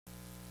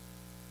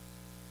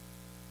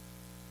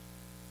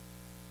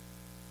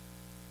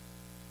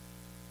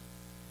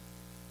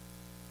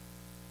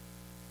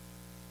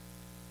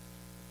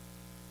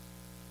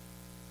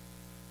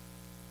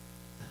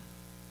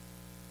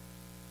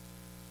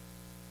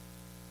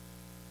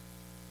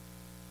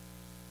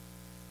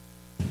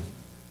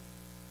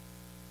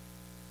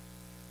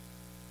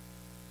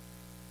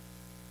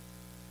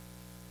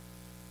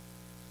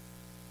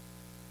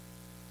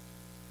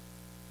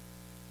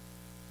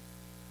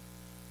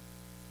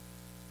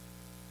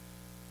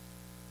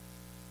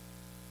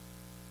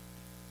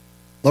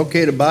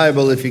Locate a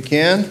Bible if you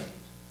can. If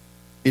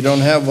you don't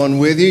have one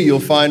with you, you'll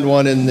find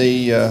one in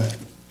the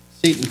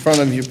seat in front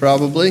of you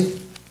probably.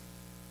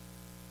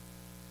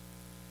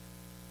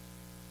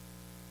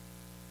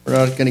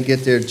 We're not going to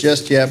get there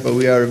just yet, but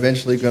we are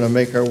eventually going to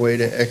make our way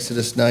to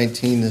Exodus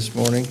 19 this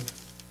morning.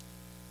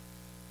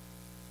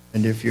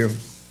 And if you're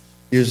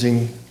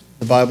using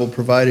the Bible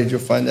provided, you'll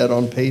find that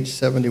on page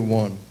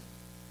 71.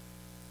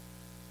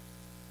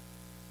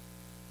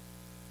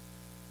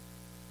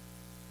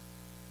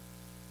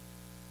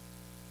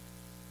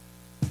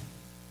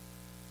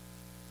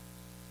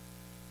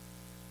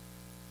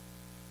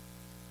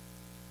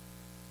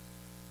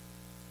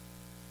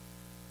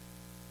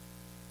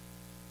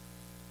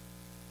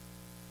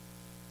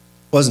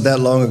 It wasn't that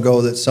long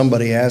ago that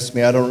somebody asked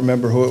me, I don't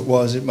remember who it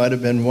was, it might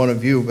have been one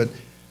of you, but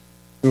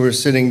we were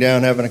sitting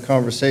down having a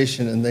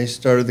conversation, and they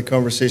started the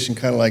conversation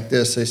kind of like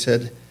this. They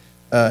said,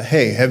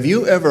 hey, have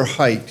you ever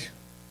hiked?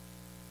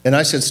 And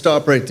I said,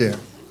 stop right there.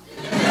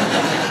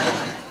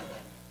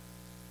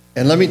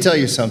 And let me tell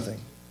you something.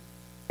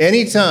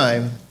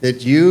 Anytime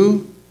that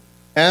you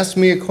ask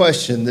me a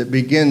question that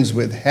begins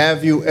with,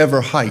 have you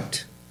ever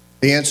hiked?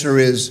 The answer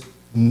is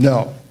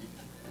no.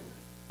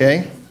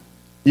 Okay?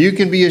 You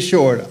can be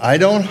assured, I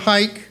don't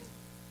hike.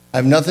 I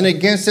have nothing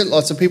against it.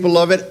 Lots of people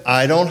love it.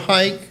 I don't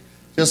hike.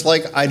 Just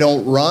like I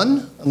don't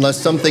run unless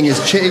something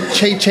is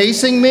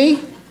chasing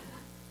me.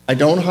 I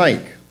don't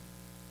hike.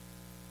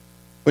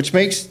 Which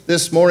makes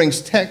this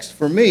morning's text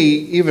for me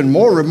even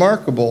more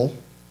remarkable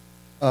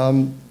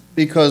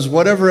because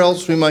whatever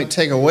else we might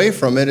take away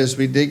from it as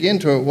we dig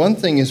into it, one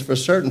thing is for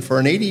certain, for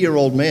an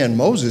 80-year-old man,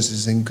 Moses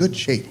is in good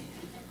shape.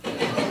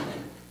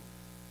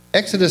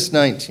 Exodus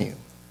 19.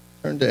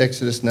 Turn to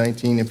Exodus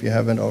 19 if you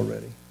haven't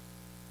already.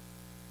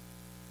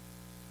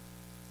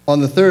 On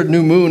the third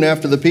new moon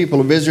after the people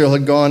of Israel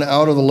had gone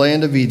out of the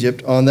land of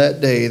Egypt, on that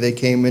day they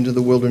came into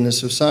the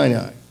wilderness of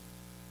Sinai.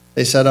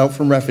 They set out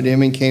from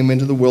Rephidim and came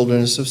into the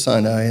wilderness of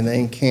Sinai, and they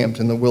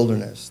encamped in the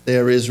wilderness.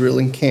 There Israel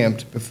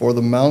encamped before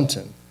the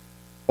mountain,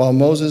 while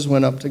Moses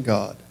went up to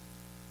God.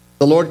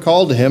 The Lord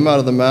called to him out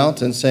of the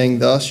mountain, saying,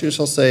 Thus you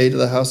shall say to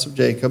the house of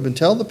Jacob, and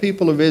tell the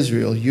people of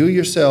Israel, You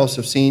yourselves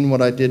have seen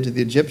what I did to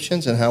the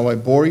Egyptians, and how I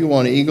bore you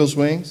on eagle's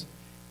wings,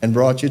 and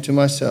brought you to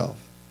myself.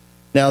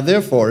 Now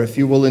therefore, if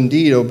you will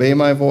indeed obey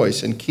my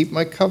voice, and keep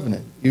my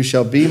covenant, you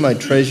shall be my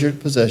treasured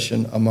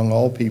possession among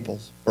all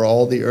peoples, for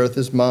all the earth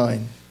is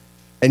mine.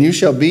 And you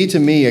shall be to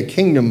me a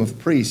kingdom of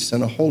priests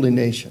and a holy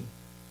nation.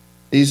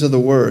 These are the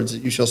words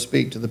that you shall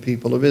speak to the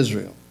people of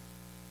Israel.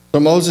 So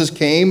Moses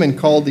came and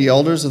called the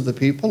elders of the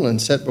people and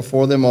set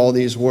before them all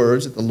these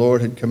words that the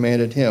Lord had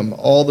commanded him.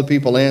 All the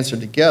people answered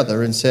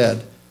together and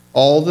said,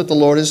 All that the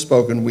Lord has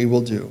spoken we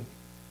will do.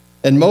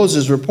 And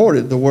Moses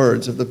reported the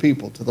words of the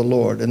people to the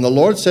Lord. And the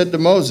Lord said to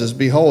Moses,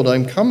 Behold, I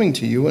am coming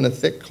to you in a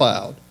thick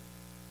cloud,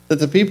 that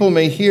the people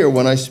may hear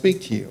when I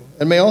speak to you,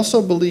 and may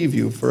also believe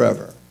you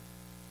forever.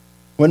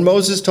 When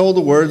Moses told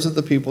the words of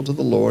the people to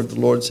the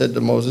Lord said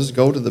to Moses,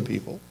 Go to the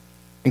people,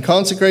 and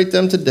consecrate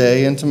them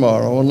today and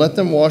tomorrow, and let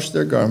them wash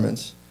their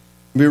garments.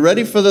 Be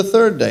ready for the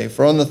third day,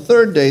 for on the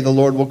third day the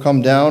Lord will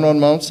come down on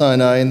Mount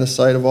Sinai in the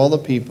sight of all the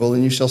people,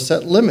 and you shall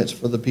set limits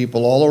for the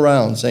people all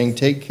around, saying,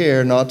 Take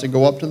care not to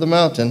go up to the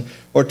mountain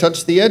or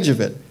touch the edge of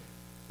it.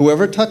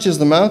 Whoever touches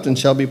the mountain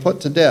shall be put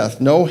to death.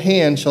 No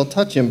hand shall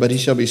touch him, but he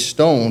shall be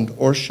stoned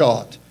or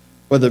shot.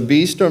 Whether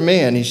beast or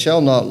man, he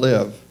shall not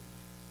live.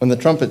 When the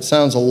trumpet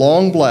sounds a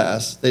long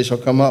blast, they shall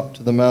come up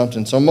to the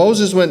mountain. So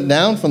Moses went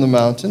down from the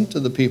mountain to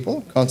the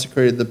people,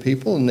 consecrated the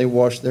people, and they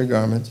washed their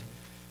garments.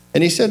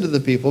 And he said to the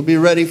people, Be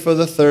ready for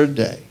the third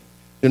day.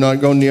 Do not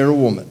go near a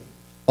woman.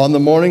 On the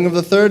morning of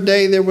the third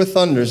day there were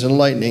thunders and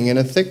lightning and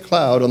a thick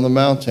cloud on the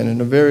mountain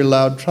and a very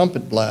loud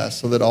trumpet blast,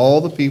 so that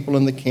all the people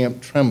in the camp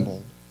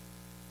trembled.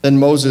 Then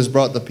Moses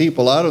brought the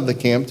people out of the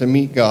camp to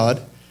meet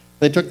God.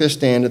 They took their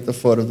stand at the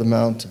foot of the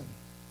mountain.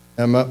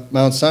 And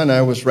Mount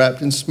Sinai was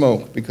wrapped in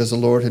smoke because the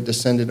Lord had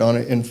descended on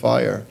it in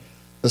fire.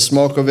 The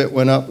smoke of it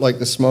went up like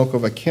the smoke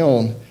of a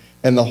kiln,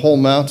 and the whole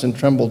mountain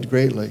trembled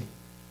greatly.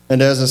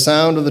 And as the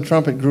sound of the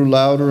trumpet grew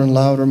louder and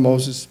louder,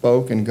 Moses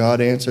spoke, and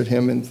God answered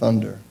him in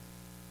thunder.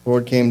 The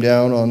Lord came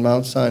down on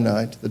Mount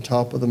Sinai to the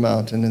top of the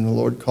mountain, and the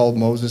Lord called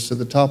Moses to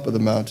the top of the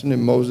mountain,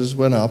 and Moses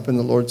went up, and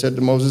the Lord said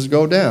to Moses,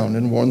 Go down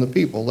and warn the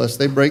people, lest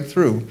they break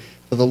through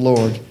to the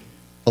Lord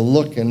to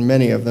look, and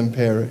many of them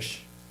perish.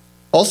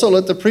 Also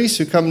let the priests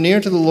who come near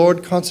to the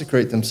Lord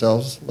consecrate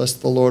themselves,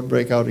 lest the Lord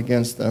break out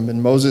against them.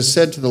 And Moses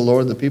said to the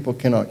Lord, The people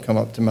cannot come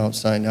up to Mount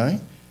Sinai,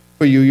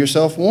 for you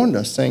yourself warned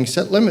us, saying,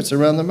 Set limits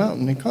around the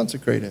mountain and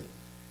consecrate it.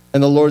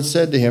 And the Lord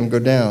said to him, Go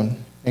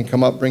down and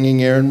come up,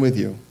 bringing Aaron with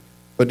you.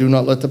 But do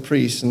not let the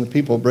priests and the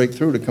people break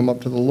through to come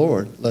up to the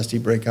Lord, lest he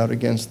break out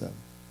against them.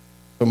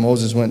 So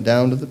Moses went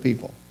down to the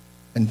people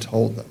and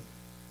told them.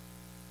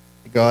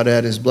 May God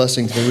add his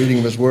blessing to the reading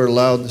of his word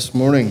aloud this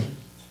morning.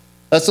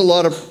 That's a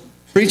lot of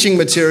preaching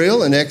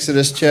material in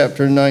Exodus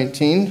chapter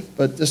 19,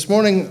 but this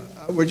morning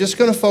we're just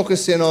going to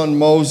focus in on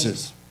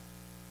Moses.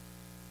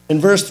 In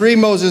verse 3,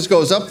 Moses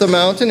goes up the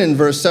mountain. In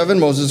verse 7,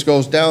 Moses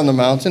goes down the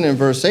mountain. In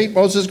verse 8,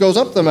 Moses goes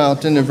up the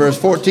mountain. In verse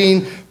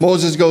 14,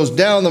 Moses goes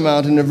down the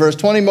mountain. In verse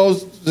 20,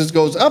 Moses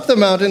goes up the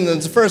mountain. And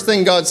the first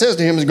thing God says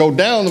to him is go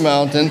down the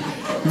mountain.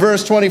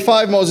 Verse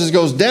 25, Moses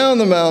goes down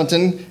the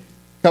mountain,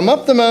 come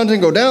up the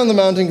mountain, go down the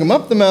mountain, come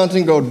up the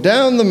mountain, go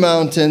down the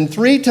mountain.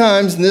 3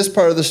 times in this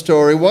part of the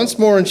story, once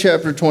more in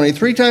chapter 20,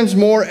 3 times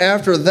more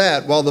after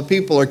that, while the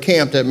people are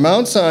camped at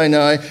Mount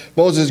Sinai,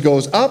 Moses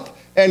goes up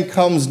and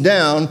comes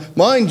down.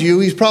 Mind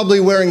you, he's probably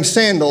wearing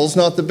sandals,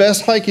 not the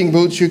best hiking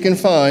boots you can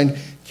find,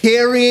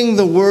 carrying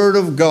the word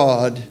of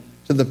God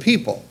to the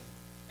people,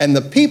 and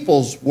the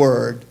people's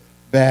word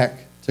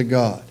back to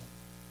God.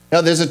 Now,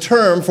 there's a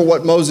term for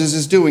what Moses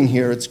is doing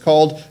here. It's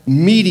called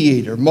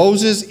mediator.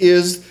 Moses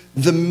is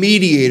the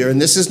mediator,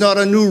 and this is not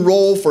a new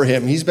role for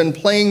him. He's been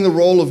playing the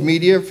role of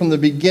mediator from the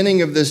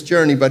beginning of this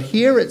journey, but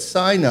here at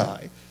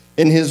Sinai,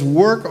 in his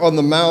work on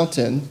the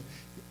mountain,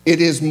 it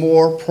is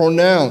more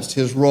pronounced,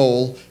 his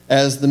role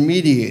as the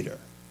mediator.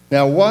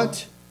 Now,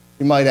 what,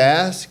 you might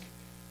ask,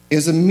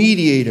 is a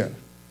mediator?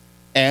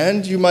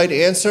 And you might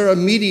answer, a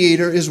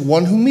mediator is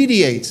one who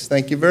mediates.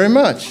 Thank you very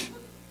much.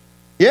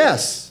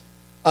 Yes,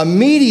 a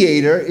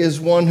mediator is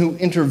one who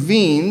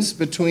intervenes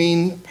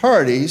between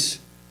parties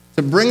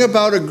to bring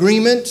about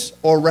agreement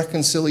or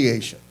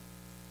reconciliation.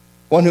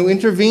 One who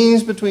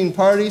intervenes between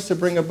parties to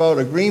bring about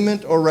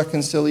agreement or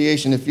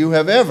reconciliation. If you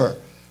have ever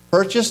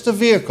purchased a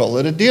vehicle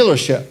at a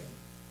dealership,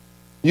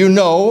 you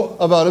know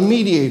about a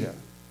mediator,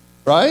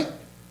 right?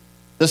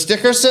 The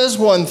sticker says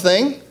one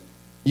thing.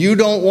 You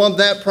don't want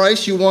that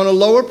price. You want a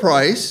lower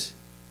price.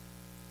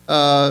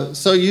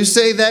 So you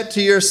say that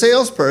to your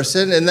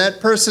salesperson, and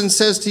that person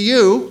says to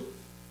you,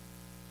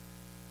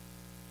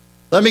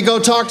 let me go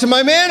talk to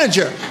my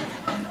manager,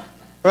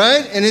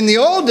 right? And in the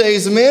old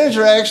days, the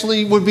manager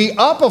actually would be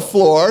up a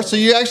floor, so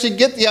you actually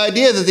get the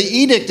idea that the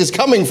edict is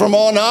coming from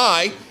on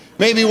high,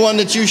 maybe one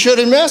that you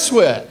shouldn't mess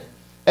with.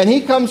 And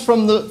he comes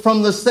from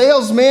the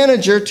sales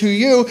manager to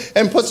you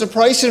and puts a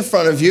price in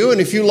front of you. And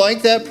if you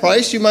like that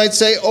price, you might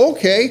say,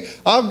 okay,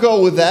 I'll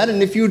go with that.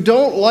 And if you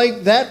don't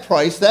like that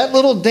price, that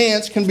little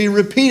dance can be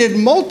repeated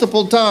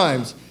multiple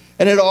times.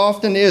 And it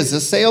often is. The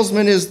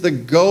salesman is the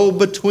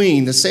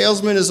go-between. The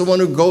salesman is the one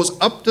who goes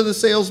up to the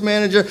sales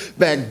manager,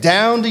 back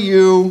down to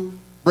you,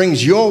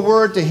 brings your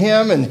word to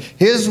him and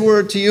his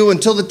word to you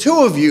until the two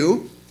of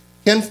you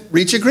can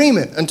reach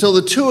agreement, until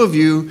the two of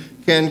you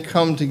can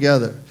come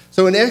together.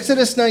 So in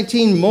Exodus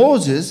 19,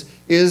 Moses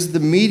is the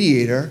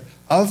mediator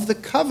of the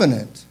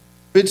covenant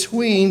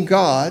between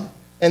God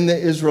and the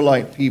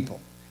Israelite people.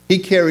 He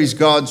carries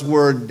God's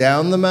word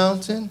down the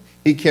mountain.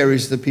 He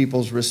carries the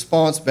people's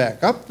response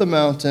back up the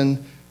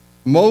mountain.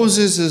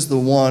 Moses is the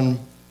one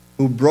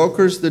who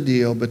brokers the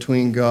deal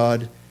between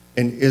God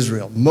and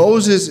Israel.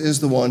 Moses is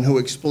the one who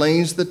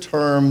explains the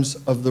terms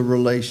of the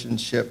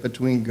relationship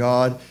between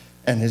God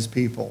and his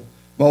people.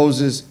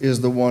 Moses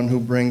is the one who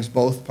brings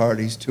both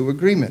parties to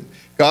agreement.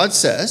 God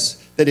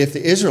says that if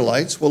the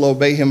Israelites will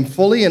obey him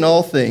fully in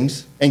all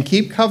things and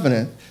keep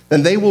covenant,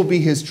 then they will be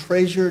his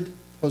treasured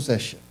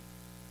possession.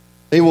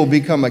 They will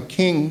become a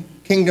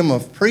kingdom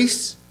of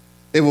priests.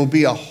 They will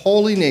be a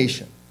holy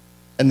nation.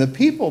 And the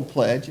people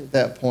pledge at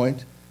that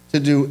point to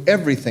do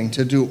everything,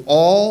 to do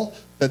all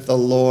that the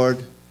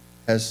Lord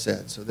has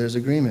said. So there's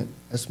agreement.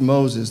 That's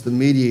Moses, the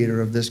mediator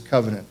of this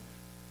covenant.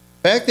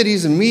 The fact that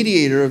he's a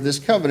mediator of this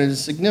covenant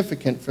is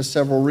significant for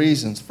several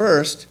reasons.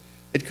 First,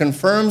 it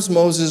confirms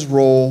Moses'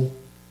 role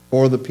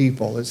for the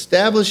people. It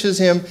establishes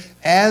him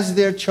as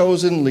their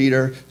chosen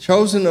leader,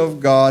 chosen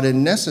of God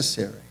and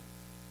necessary.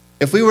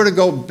 If we were to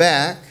go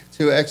back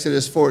to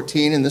Exodus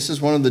 14, and this is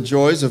one of the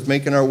joys of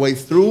making our way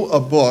through a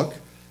book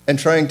and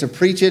trying to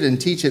preach it and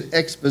teach it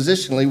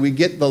expositionally, we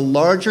get the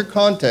larger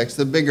context,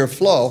 the bigger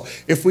flow.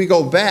 If we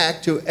go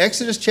back to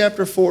Exodus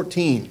chapter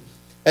 14,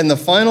 and the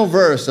final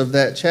verse of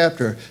that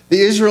chapter,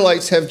 the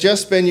Israelites have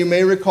just been, you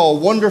may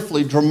recall,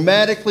 wonderfully,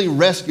 dramatically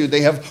rescued.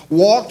 They have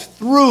walked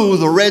through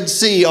the Red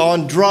Sea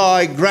on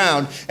dry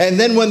ground. And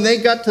then when they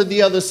got to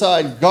the other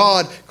side,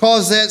 God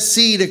caused that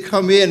sea to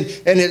come in,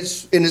 and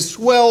it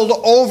swelled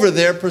over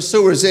their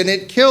pursuers, and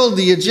it killed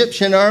the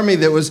Egyptian army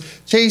that was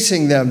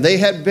chasing them. They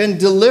had been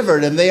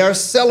delivered, and they are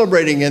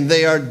celebrating, and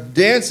they are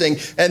dancing,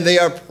 and they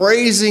are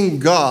praising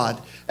God.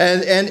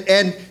 And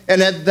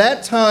at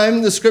that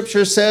time, the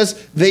scripture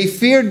says, they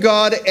feared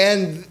God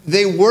and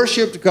they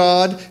worshiped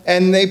God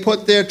and they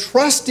put their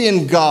trust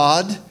in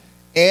God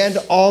and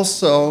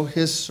also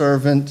his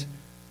servant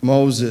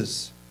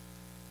Moses.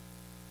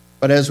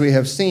 But as we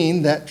have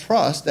seen, that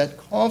trust, that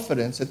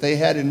confidence that they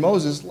had in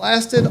Moses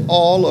lasted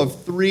all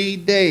of 3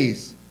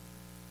 days.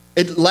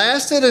 It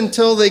lasted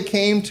until they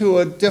came to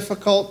a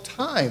difficult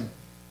time.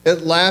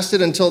 It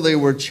lasted until they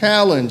were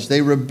challenged.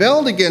 They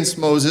rebelled against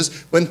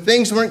Moses when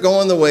things weren't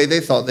going the way they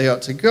thought they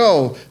ought to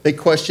go. They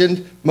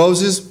questioned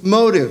Moses'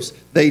 motives.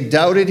 They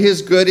doubted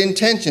his good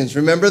intentions.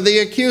 Remember, they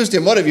accused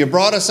him. What, have you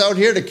brought us out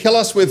here to kill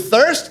us with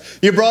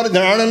thirst? There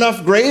aren't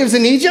enough graves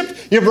in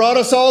Egypt? You brought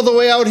us all the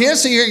way out here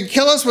so you can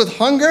kill us with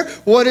hunger?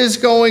 What is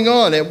going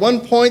on? At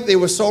one point, they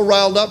were so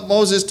riled up,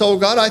 Moses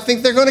told God, I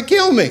think they're going to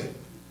kill me.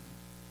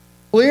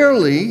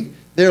 Clearly,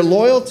 their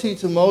loyalty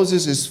to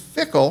Moses is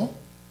fickle.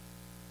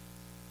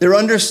 Their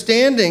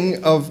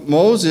understanding of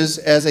Moses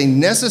as a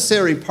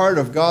necessary part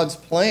of God's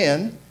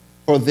plan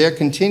for their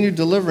continued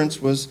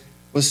deliverance was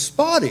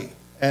spotty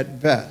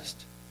at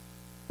best.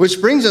 Which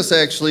brings us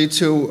actually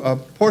to a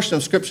portion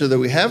of Scripture that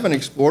we haven't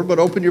explored, but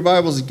open your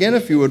Bibles again,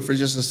 if you would, for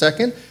just a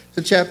second,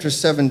 to chapter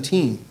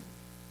 17.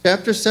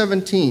 Chapter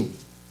 17.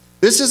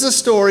 This is a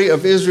story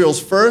of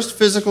Israel's first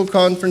physical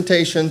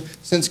confrontation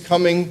since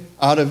coming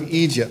out of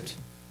Egypt.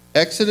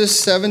 Exodus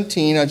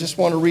 17, I just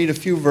want to read a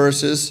few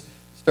verses,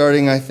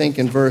 starting, I think,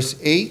 in verse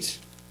 8,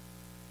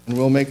 and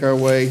we'll make our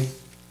way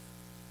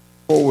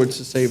forward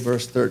to, say,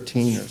 verse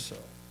 13 or so.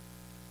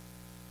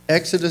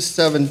 Exodus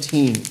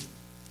 17.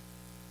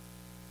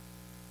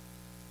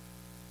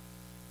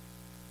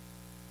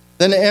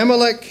 Then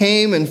Amalek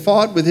came and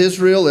fought with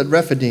Israel at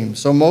Rephidim.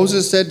 So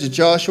Moses said to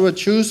Joshua,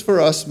 choose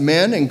for us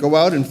men and go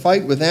out and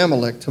fight with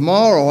Amalek.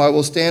 Tomorrow I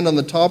will stand on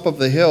the top of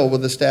the hill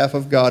with the staff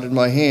of God in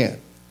my hand.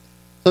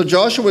 So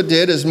Joshua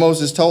did as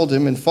Moses told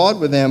him and fought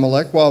with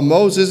Amalek, while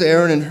Moses,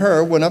 Aaron, and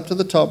Hur went up to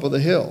the top of the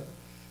hill.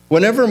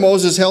 Whenever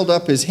Moses held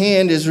up his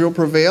hand, Israel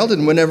prevailed,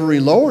 and whenever he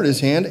lowered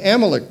his hand,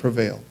 Amalek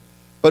prevailed.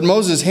 But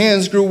Moses'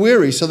 hands grew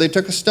weary, so they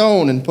took a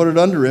stone and put it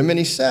under him, and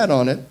he sat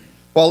on it,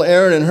 while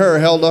Aaron and Hur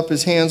held up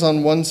his hands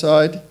on one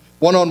side,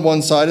 one on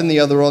one side and the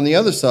other on the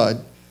other side.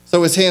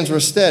 So his hands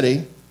were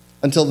steady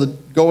until the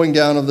going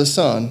down of the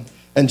sun,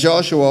 and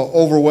Joshua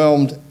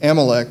overwhelmed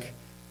Amalek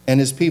and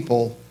his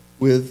people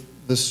with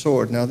the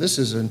sword. Now, this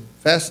is a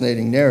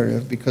fascinating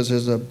narrative because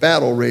there's a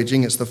battle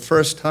raging. It's the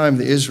first time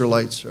the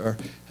Israelites are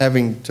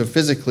having to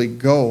physically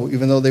go,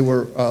 even though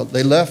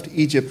they left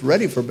Egypt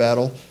ready for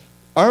battle,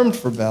 armed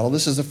for battle.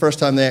 This is the first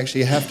time they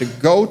actually have to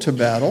go to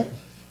battle.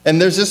 And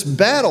there's this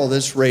battle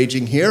that's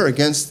raging here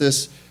against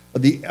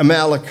the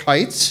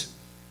Amalekites.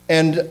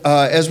 And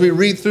as we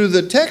read through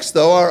the text,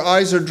 though, our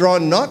eyes are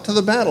drawn not to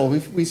the battle.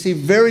 We see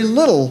very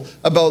little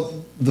about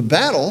the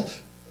battle.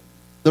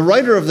 The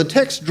writer of the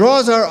text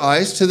draws our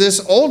eyes to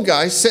this old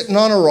guy sitting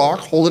on a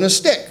rock holding a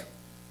stick.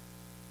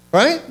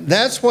 Right?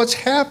 That's what's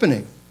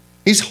happening.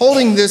 He's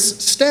holding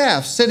this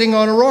staff sitting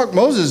on a rock,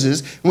 Moses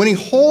is. When he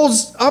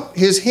holds up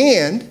his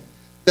hand,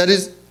 that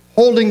is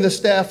holding the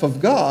staff of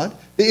God,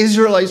 the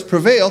Israelites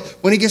prevail.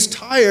 When he gets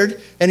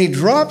tired and he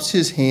drops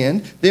his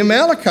hand, the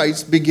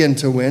Amalekites begin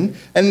to win.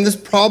 And this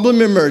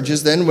problem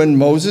emerges then when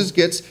Moses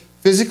gets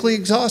physically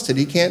exhausted.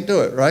 He can't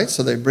do it, right?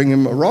 So they bring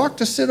him a rock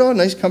to sit on,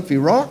 nice comfy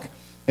rock.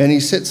 And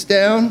he sits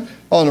down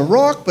on a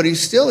rock, but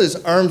his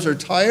arms are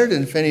tired.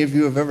 And if any of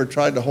you have ever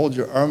tried to hold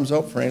your arms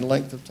out for any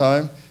length of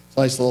time, it's a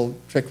nice little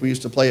trick we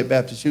used to play at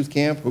Baptist Youth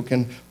Camp. Who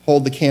can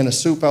hold the can of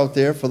soup out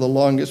there for the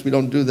longest? We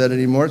don't do that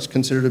anymore. It's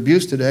considered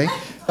abuse today.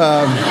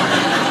 But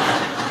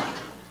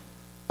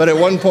at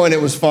one point it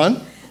was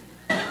fun.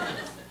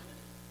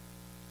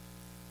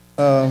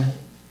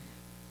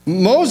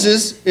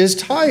 Moses is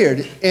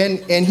tired,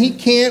 and he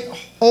can't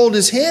hold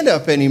his hand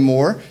up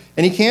anymore,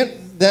 and he can't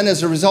then,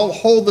 as a result,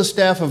 hold the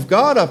staff of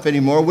God up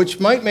anymore, which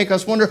might make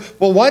us wonder,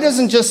 well, why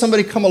doesn't just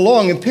somebody come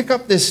along and pick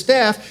up this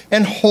staff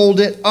and hold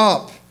it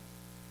up?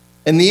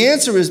 And the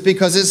answer is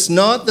because it's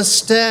not the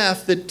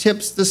staff that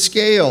tips the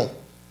scale.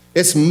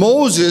 It's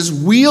Moses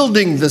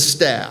wielding the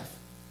staff.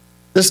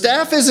 The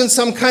staff isn't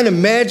some kind of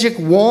magic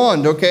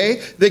wand, okay,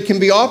 that can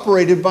be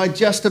operated by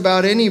just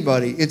about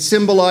anybody. It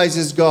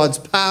symbolizes God's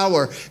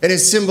power, and it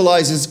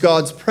symbolizes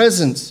God's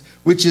presence,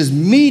 which is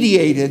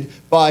mediated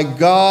by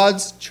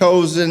God's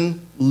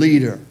chosen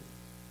leader.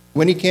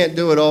 When he can't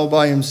do it all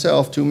by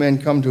himself, two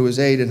men come to his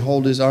aid and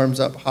hold his arms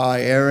up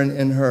high, Aaron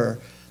and Hur.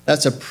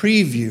 That's a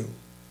preview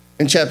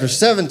in chapter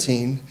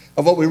 17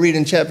 of what we read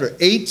in chapter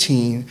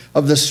 18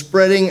 of the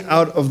spreading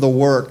out of the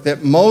work,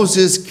 that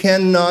Moses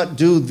cannot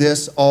do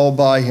this all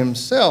by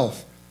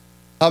himself.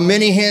 How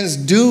many hands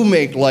do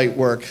make light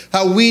work.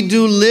 How we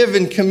do live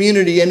in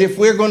community. And if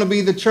we're going to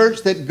be the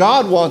church that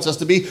God wants us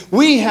to be,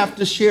 we have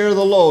to share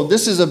the load.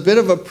 This is a bit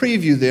of a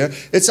preview there.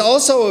 It's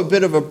also a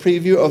bit of a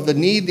preview of the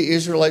need the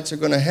Israelites are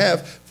going to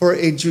have for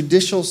a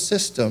judicial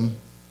system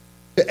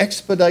to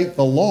expedite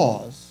the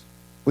laws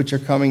which are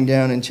coming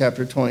down in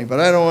chapter 20. But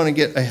I don't want to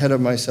get ahead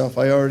of myself.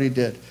 I already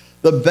did.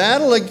 The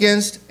battle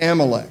against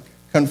Amalek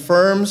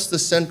confirms the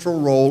central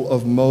role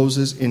of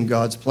Moses in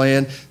God's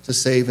plan to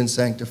save and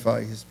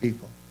sanctify his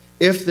people.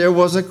 If there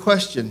was a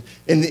question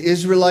in the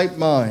Israelite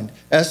mind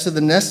as to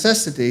the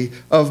necessity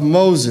of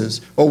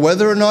Moses, or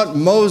whether or not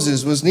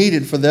Moses was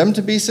needed for them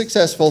to be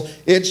successful,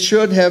 it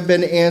should have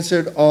been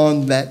answered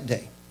on that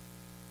day.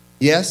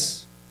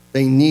 Yes,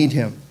 they need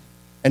him.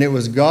 And it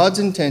was God's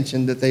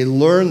intention that they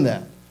learn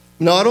that.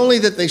 Not only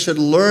that they should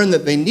learn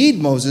that they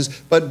need Moses,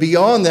 but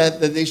beyond that,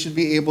 that they should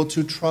be able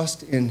to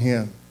trust in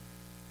him.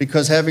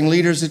 Because having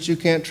leaders that you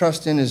can't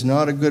trust in is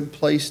not a good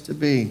place to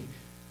be.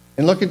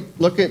 And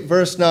look at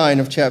verse 9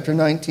 of chapter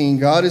 19.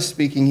 God is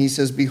speaking. He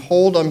says,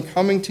 "Behold, I'm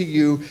coming to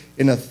you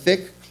in a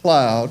thick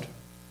cloud,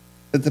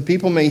 that the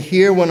people may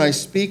hear when I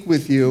speak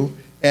with you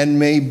and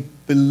may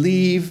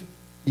believe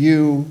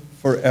you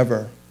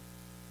forever."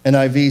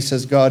 NIV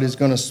says God is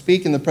going to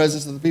speak in the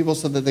presence of the people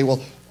so that they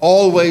will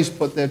always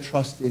put their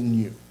trust in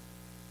you.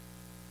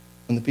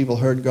 When the people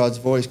heard God's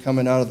voice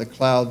coming out of the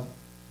cloud,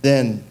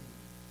 then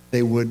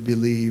they would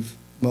believe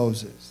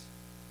Moses.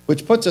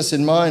 Which puts us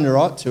in mind, or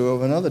ought to,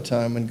 of another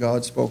time when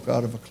God spoke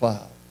out of a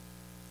cloud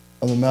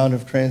on the Mount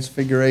of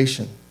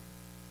Transfiguration,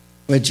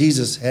 where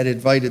Jesus had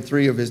invited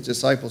 3 of his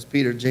disciples,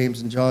 Peter,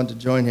 James, and John, to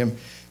join him.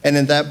 And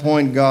at that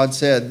point, God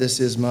said, "This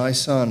is my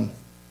Son,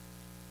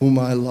 whom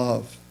I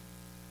love,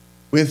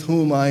 with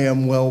whom I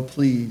am well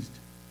pleased.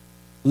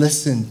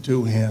 Listen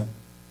to him."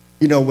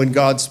 You know, when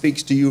God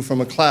speaks to you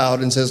from a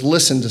cloud and says,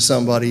 listen to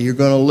somebody, you're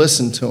going to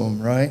listen to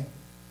him, right?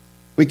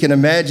 We can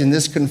imagine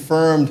this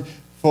confirmed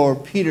for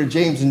Peter,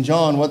 James, and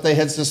John what they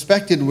had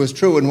suspected was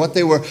true and what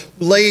they were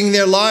laying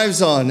their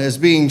lives on as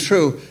being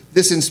true.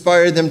 This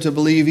inspired them to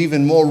believe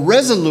even more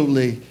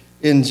resolutely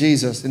in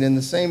Jesus. And in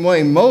the same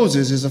way,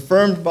 Moses is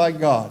affirmed by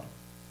God,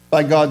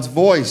 by God's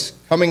voice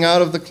coming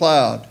out of the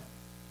cloud.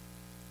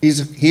 He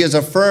is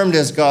affirmed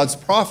as God's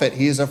prophet.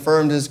 He is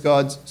affirmed as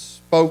God's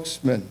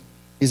spokesman.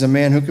 He's a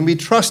man who can be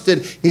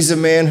trusted. He's a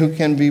man who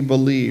can be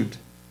believed.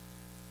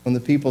 When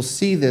the people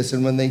see this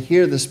and when they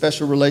hear the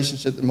special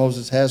relationship that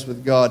Moses has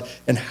with God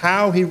and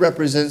how he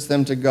represents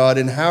them to God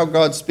and how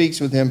God speaks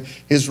with him,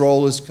 his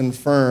role is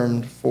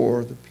confirmed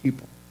for the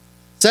people.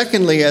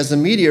 Secondly, as a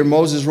mediator,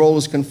 Moses' role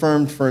is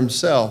confirmed for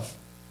himself.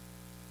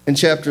 In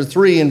chapter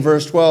 3 and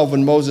verse 12,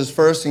 when Moses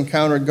first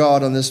encountered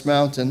God on this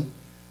mountain,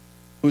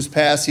 whose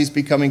path he's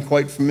becoming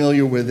quite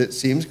familiar with, it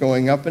seems,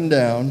 going up and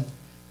down,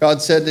 God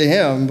said to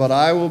him, "But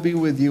I will be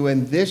with you,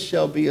 and this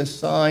shall be a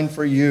sign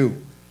for you,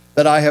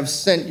 that I have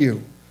sent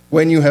you.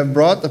 When you have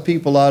brought the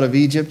people out of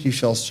Egypt, you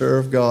shall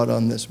serve God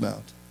on this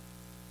mountain."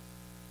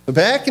 So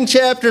back in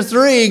chapter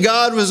 3,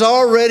 God was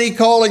already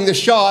calling the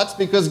shots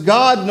because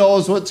God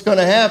knows what's going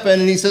to happen.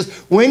 And he says,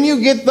 when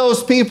you get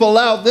those people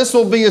out, this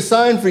will be a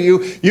sign for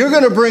you. You're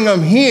going to bring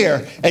them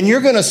here, and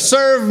you're going to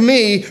serve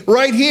me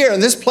right here. In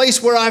this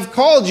place where I've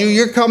called you,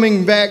 you're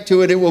coming back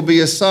to it. It will be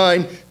a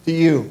sign to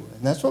you.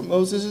 And that's what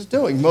Moses is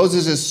doing.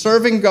 Moses is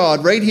serving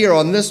God right here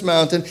on this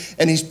mountain,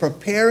 and he's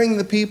preparing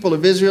the people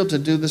of Israel to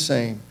do the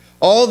same.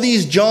 All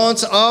these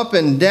jaunts up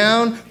and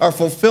down are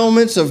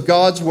fulfillments of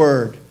God's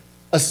word.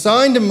 A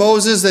sign to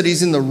Moses that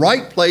he's in the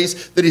right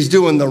place, that he's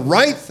doing the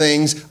right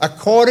things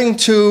according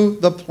to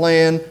the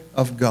plan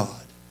of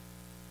God.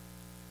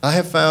 I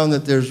have found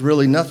that there's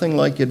really nothing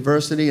like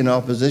adversity and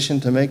opposition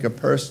to make a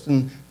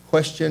person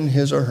question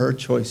his or her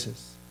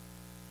choices.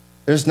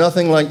 There's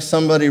nothing like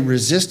somebody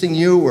resisting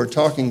you or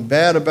talking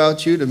bad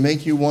about you to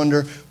make you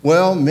wonder,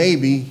 well,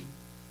 maybe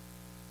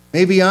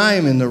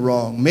I'm in the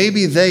wrong.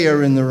 Maybe they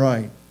are in the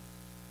right.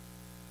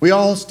 We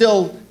all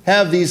still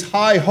have these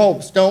high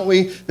hopes, don't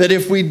we? That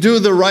if we do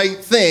the right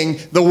thing,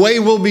 the way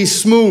will be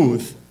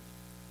smooth.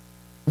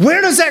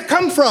 Where does that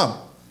come from?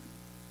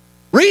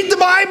 Read the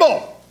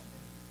Bible.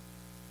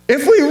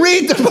 If we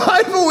read the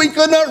Bible, we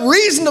could not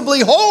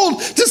reasonably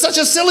hold to such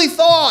a silly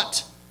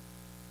thought.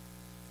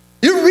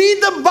 You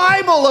read the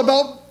Bible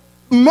about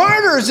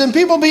murders and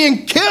people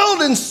being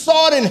killed and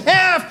sawed in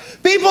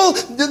half.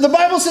 The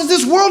Bible says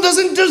this world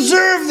doesn't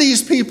deserve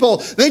these people.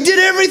 They did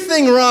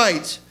everything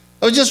right.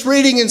 I was just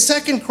reading in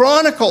 2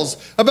 Chronicles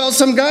about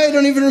some guy, I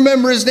don't even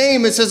remember his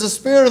name. It says the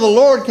Spirit of the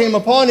Lord came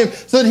upon him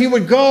so that he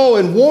would go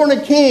and warn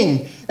a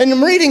king. And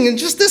I'm reading in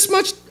just this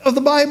much of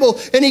the Bible,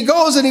 and he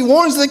goes and he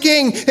warns the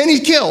king, and he's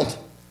killed.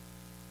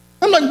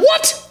 I'm like,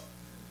 what?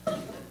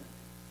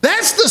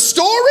 That's the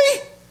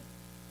story?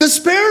 The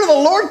Spirit of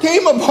the Lord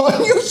came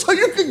upon you so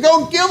you could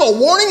go give a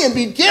warning and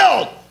be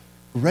killed.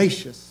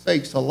 Gracious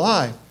sakes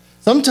alive.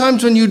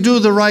 Sometimes when you do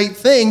the right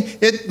thing,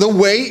 the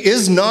way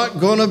is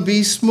not going to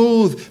be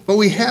smooth. But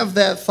we have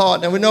that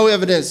thought. Now, we know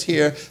evidence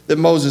here that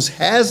Moses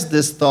has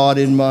this thought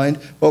in mind,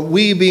 but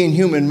we, being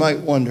human,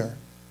 might wonder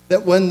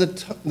that when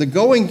the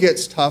going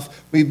gets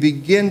tough, we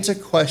begin to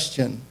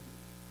question,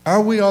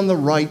 are we on the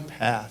right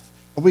path?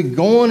 Are we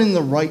going in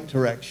the right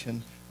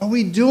direction? Are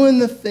we doing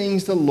the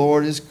things the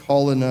Lord is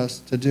calling us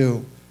to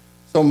do?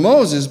 So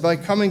Moses, by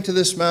coming to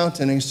this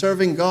mountain and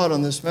serving God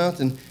on this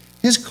mountain,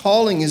 his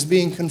calling is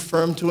being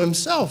confirmed to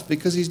himself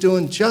because he's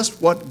doing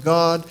just what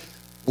God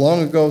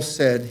long ago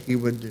said he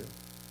would do.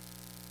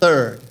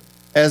 Third,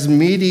 as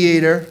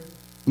mediator,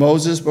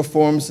 Moses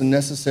performs the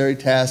necessary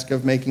task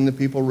of making the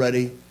people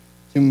ready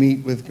to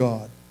meet with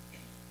God.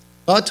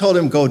 God told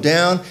him, go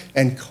down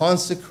and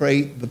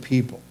consecrate the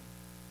people.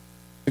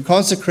 To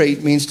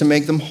consecrate means to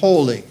make them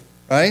holy,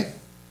 right?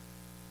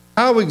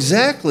 How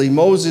exactly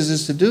Moses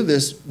is to do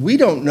this, we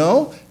don't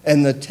know,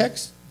 and the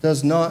text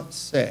does not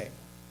say.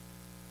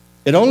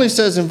 It only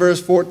says in verse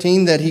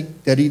 14 that he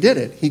did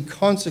it. He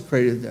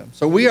consecrated them.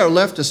 So we are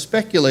left to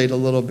speculate a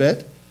little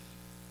bit.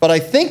 But I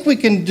think we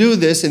can do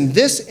this in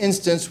this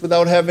instance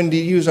without having to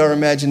use our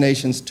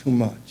imaginations too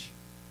much.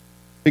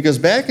 Because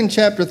back in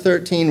chapter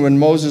 13, when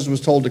Moses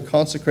was told to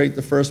consecrate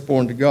the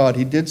firstborn to God,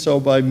 he did so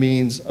by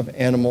means of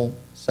animal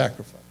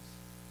sacrifice.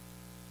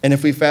 And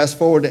if we fast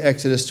forward to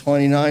Exodus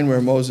 29,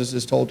 where Moses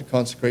is told to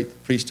consecrate the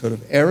priesthood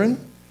of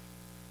Aaron,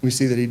 we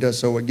see that he does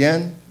so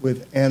again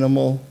with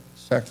animal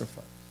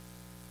sacrifice.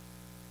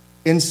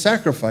 In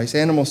sacrifice,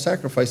 animal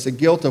sacrifice, the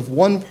guilt of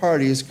one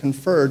party is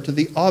conferred to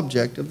the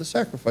object of the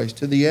sacrifice,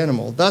 to the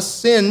animal. Thus,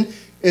 sin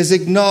is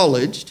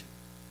acknowledged,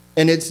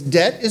 and its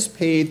debt is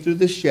paid through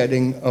the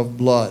shedding of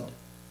blood.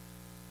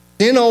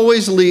 Sin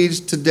always leads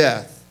to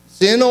death.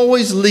 Sin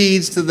always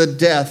leads to the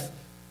death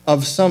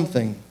of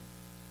something.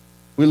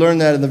 We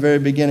learned that in the very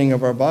beginning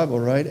of our Bible,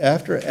 right?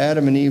 After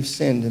Adam and Eve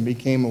sinned and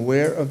became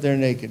aware of their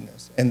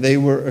nakedness, and they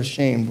were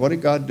ashamed, what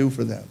did God do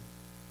for them?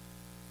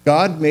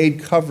 God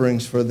made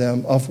coverings for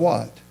them of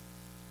what?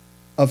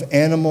 Of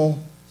animal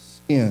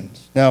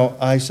skins. Now,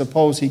 I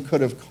suppose he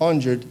could have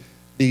conjured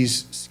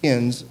these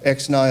skins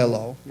ex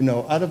nihilo,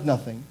 out of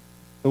nothing,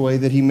 the way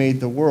that he made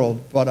the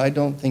world, but I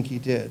don't think he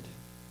did.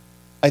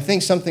 I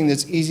think something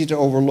that's easy to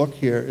overlook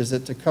here is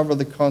that to cover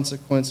the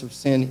consequence of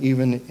sin,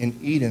 even in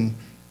Eden,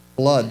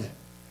 blood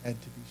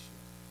had to be shed.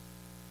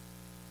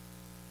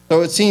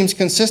 So it seems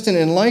consistent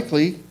and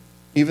likely,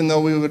 even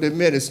though we would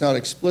admit it's not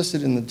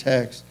explicit in the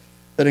text,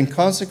 that in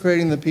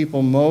consecrating the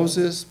people,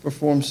 Moses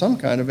performed some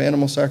kind of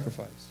animal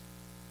sacrifice.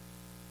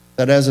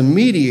 That as a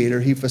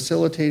mediator, he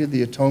facilitated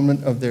the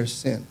atonement of their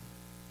sin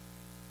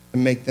to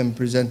make them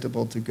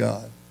presentable to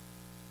God.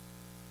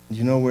 And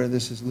you know where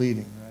this is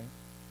leading, right?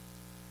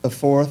 The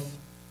fourth,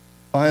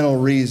 final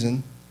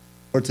reason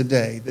for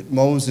today that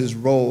Moses'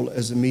 role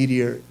as a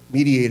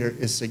mediator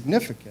is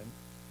significant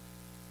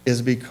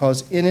is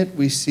because in it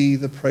we see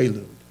the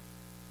prelude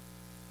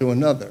to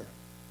another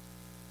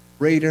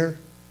greater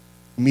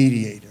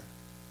mediator,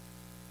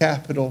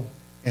 capital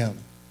M,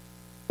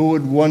 who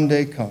would one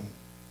day come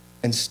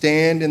and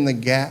stand in the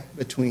gap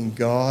between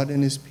God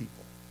and his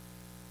people,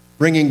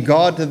 bringing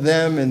God to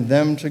them and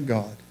them to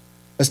God,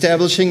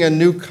 establishing a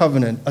new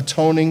covenant,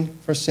 atoning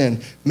for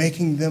sin,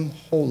 making them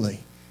holy,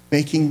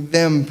 making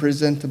them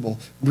presentable,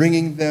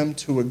 bringing them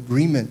to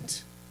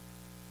agreement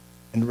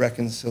and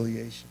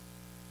reconciliation.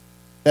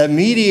 That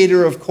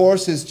mediator, of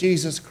course, is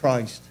Jesus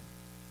Christ,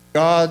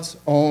 God's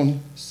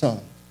own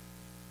Son,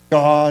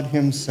 God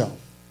himself.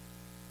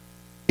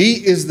 He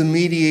is the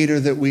mediator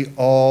that we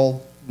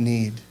all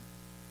need.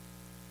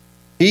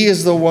 He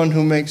is the one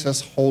who makes us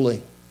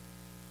holy.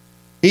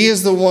 He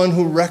is the one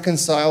who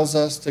reconciles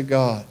us to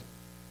God.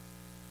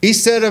 He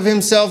said of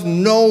himself,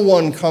 no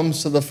one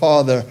comes to the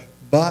Father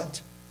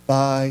but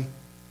by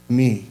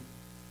me.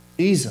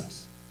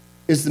 Jesus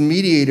is the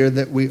mediator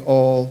that we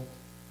all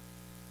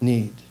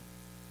need.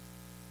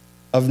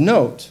 Of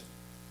note,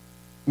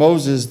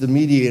 Moses, the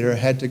mediator,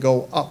 had to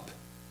go up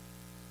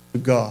to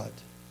God.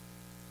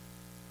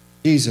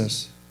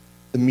 Jesus,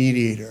 the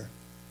mediator,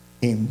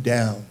 came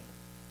down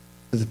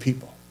to the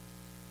people.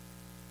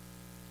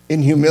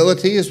 In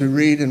humility, as we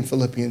read in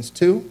Philippians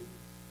 2,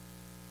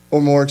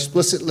 or more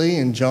explicitly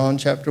in John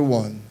chapter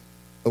 1,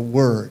 the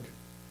Word,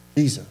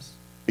 Jesus,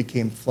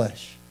 became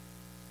flesh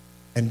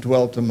and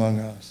dwelt among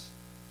us.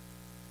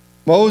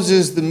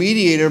 Moses, the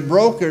mediator,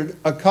 brokered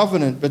a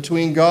covenant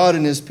between God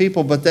and his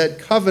people, but that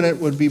covenant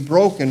would be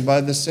broken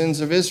by the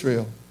sins of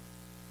Israel.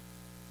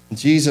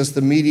 Jesus,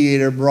 the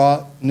mediator,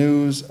 brought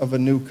news of a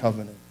new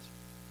covenant.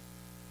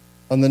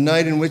 On the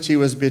night in which he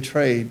was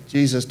betrayed,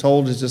 Jesus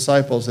told his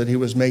disciples that he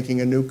was making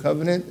a new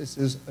covenant. This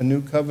is a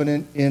new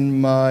covenant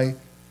in my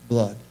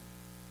blood.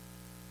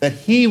 That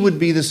he would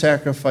be the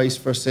sacrifice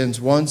for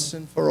sins once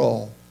and for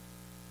all.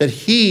 That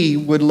he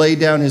would lay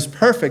down his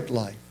perfect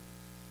life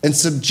and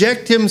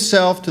subject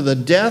himself to the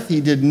death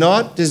he did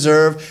not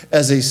deserve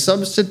as a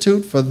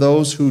substitute for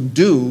those who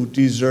do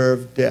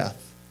deserve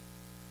death.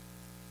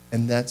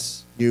 And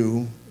that's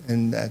you,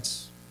 and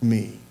that's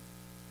me.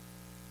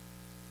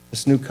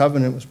 This new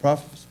covenant was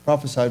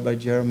prophesied by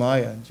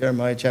Jeremiah in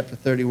Jeremiah chapter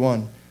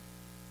 31.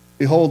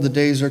 Behold, the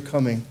days are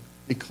coming,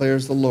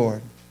 declares the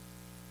Lord,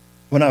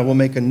 when I will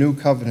make a new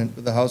covenant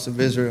with the house of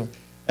Israel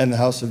and the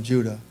house of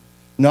Judah.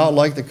 Not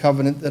like the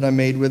covenant that I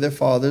made with their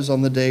fathers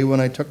on the day when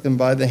I took them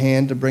by the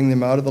hand to bring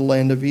them out of the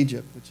land of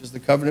Egypt, which is the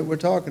covenant we're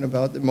talking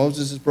about that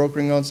Moses is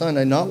brokering on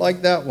Sinai. Not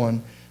like that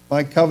one,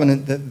 my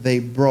covenant that they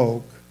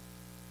broke,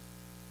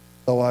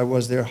 though I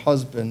was their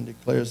husband,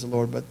 declares the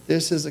Lord. But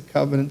this is a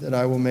covenant that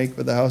I will make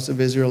with the house of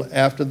Israel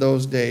after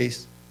those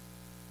days.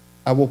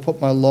 I will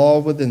put my law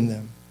within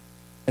them,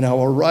 and I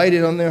will write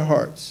it on their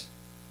hearts,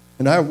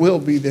 and I will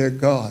be their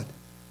God,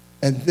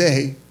 and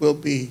they will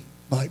be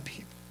my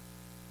people.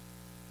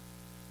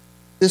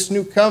 This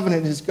new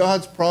covenant is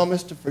God's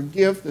promise to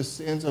forgive the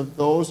sins of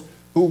those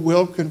who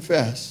will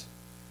confess.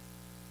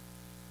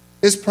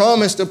 His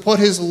promise to put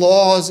his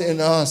laws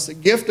in us, the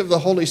gift of the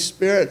Holy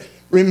Spirit.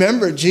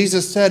 Remember,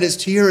 Jesus said, it's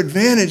to your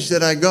advantage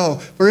that I go.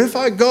 For if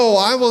I go,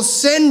 I will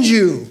send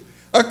you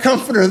a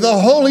comforter, the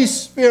Holy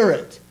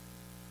Spirit.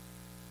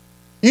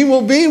 He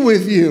will be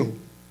with you.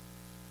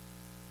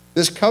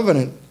 This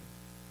covenant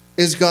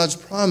is God's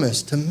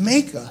promise to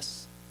make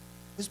us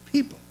his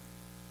people.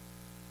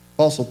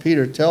 Apostle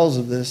Peter tells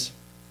of this,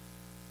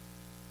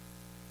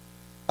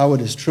 how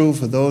it is true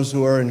for those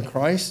who are in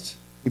Christ.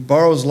 He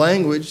borrows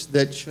language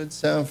that should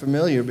sound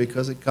familiar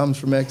because it comes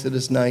from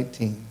Exodus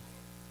 19.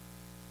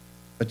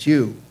 But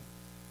you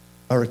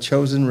are a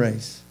chosen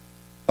race,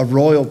 a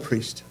royal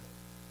priesthood,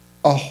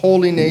 a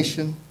holy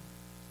nation,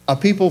 a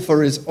people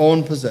for his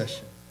own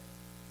possession,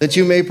 that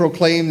you may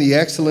proclaim the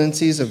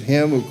excellencies of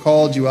him who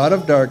called you out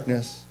of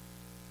darkness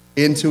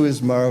into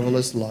his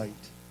marvelous light.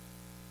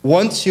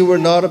 Once you were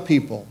not a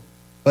people,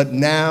 but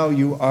now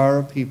you are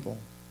a people.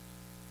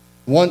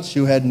 Once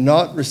you had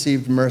not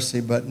received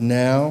mercy, but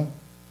now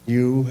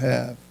you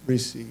have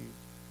received.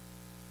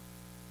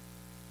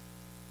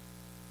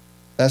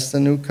 That's the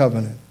new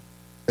covenant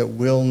that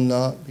will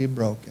not be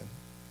broken,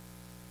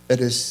 that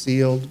is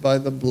sealed by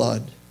the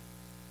blood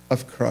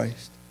of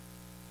Christ.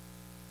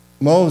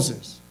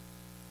 Moses,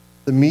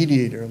 the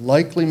mediator,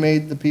 likely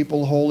made the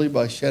people holy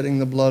by shedding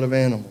the blood of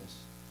animals.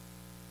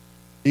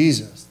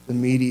 Jesus, the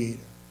mediator,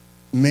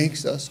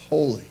 makes us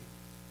holy,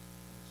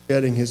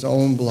 shedding his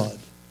own blood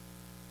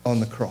on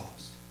the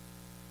cross.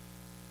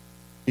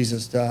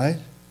 Jesus died.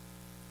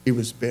 He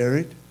was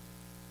buried.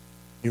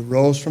 He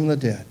rose from the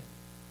dead.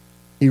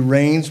 He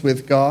reigns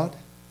with God,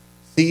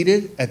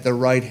 seated at the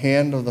right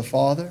hand of the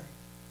Father,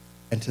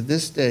 and to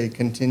this day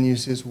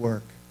continues his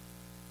work,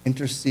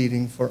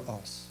 interceding for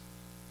us,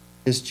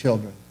 his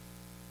children,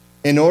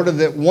 in order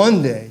that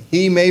one day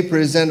he may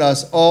present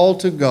us all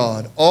to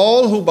God.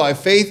 All who by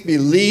faith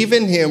believe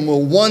in him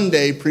will one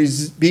day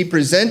be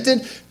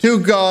presented to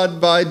God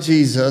by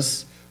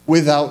Jesus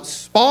without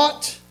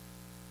spot,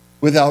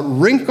 without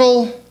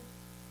wrinkle,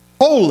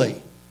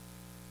 holy,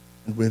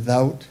 and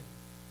without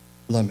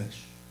blemish.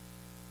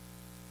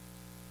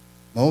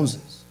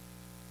 Moses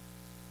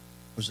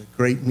was a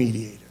great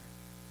mediator.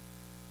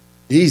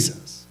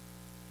 Jesus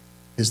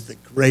is the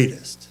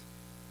greatest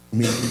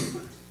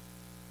mediator.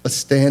 Let's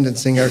stand and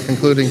sing our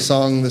concluding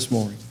song this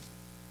morning.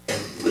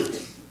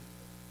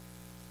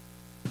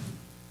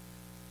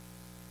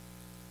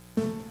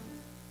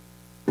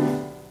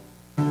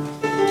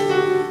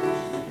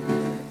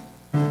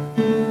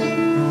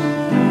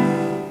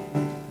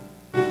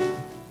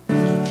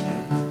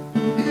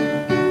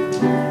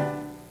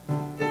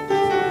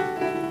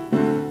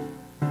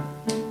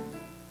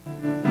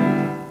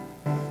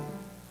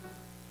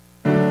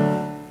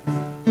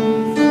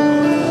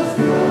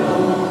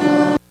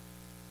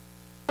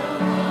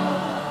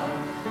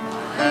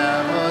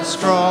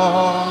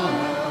 Strong,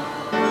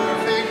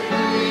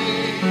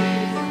 perfectly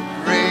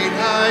great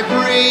high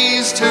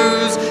priest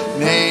whose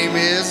name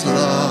is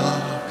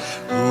love,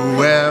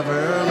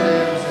 whoever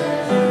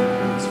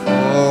lives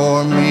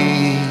for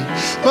me.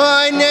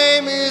 My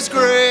name is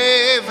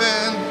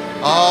graven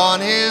on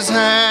his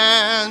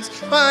hands,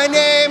 my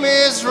name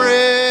is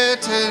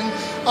written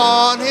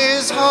on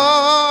his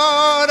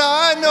heart.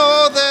 I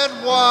know that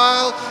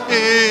while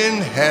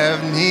in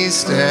heaven he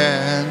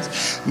stands,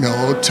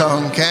 no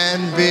tongue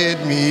can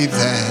bid me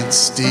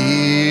thence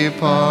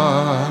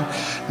depart.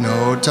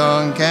 No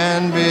tongue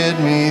can bid me